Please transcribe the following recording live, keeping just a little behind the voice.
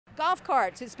Golf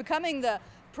carts, it's becoming the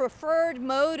preferred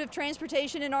mode of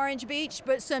transportation in Orange Beach,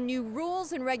 but some new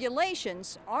rules and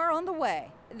regulations are on the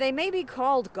way. They may be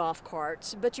called golf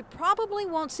carts, but you probably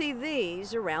won't see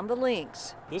these around the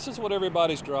links. This is what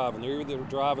everybody's driving. They're either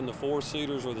driving the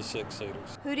 4-seaters or the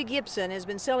 6-seaters. Hootie Gibson has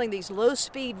been selling these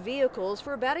low-speed vehicles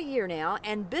for about a year now,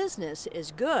 and business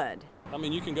is good. I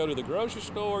mean, you can go to the grocery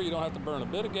store, you don't have to burn a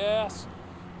bit of gas,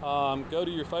 go to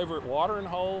your favorite watering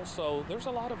hole, so there's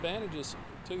a lot of advantages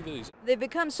to these. They've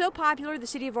become so popular, the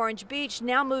city of Orange Beach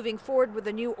now moving forward with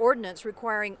a new ordinance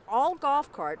requiring all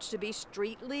golf carts to be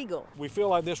street legal. We feel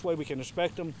like this way we can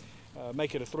inspect them,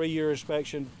 make it a 3-year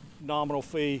inspection, nominal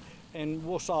fee, and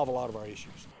we'll solve a lot of our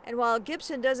issues. And while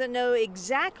Gibson doesn't know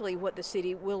exactly what the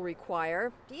city will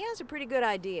require, he has a pretty good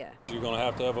idea. You're going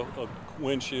to have a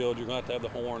windshield, you're going to have the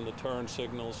horn, the turn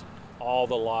signals, all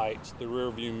the lights, the rear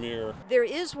view mirror. There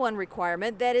is one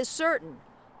requirement that is certain.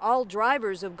 All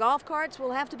drivers of golf carts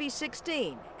will have to be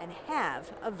 16 and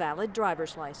have a valid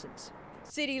driver's license.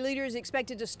 City leaders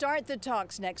expected to start the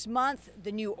talks next month.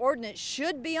 The new ordinance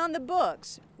should be on the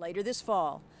books later this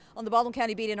fall. On the Baldwin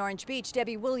County beat in Orange Beach,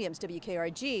 Debbie Williams,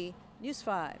 WKRG News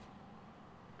 5.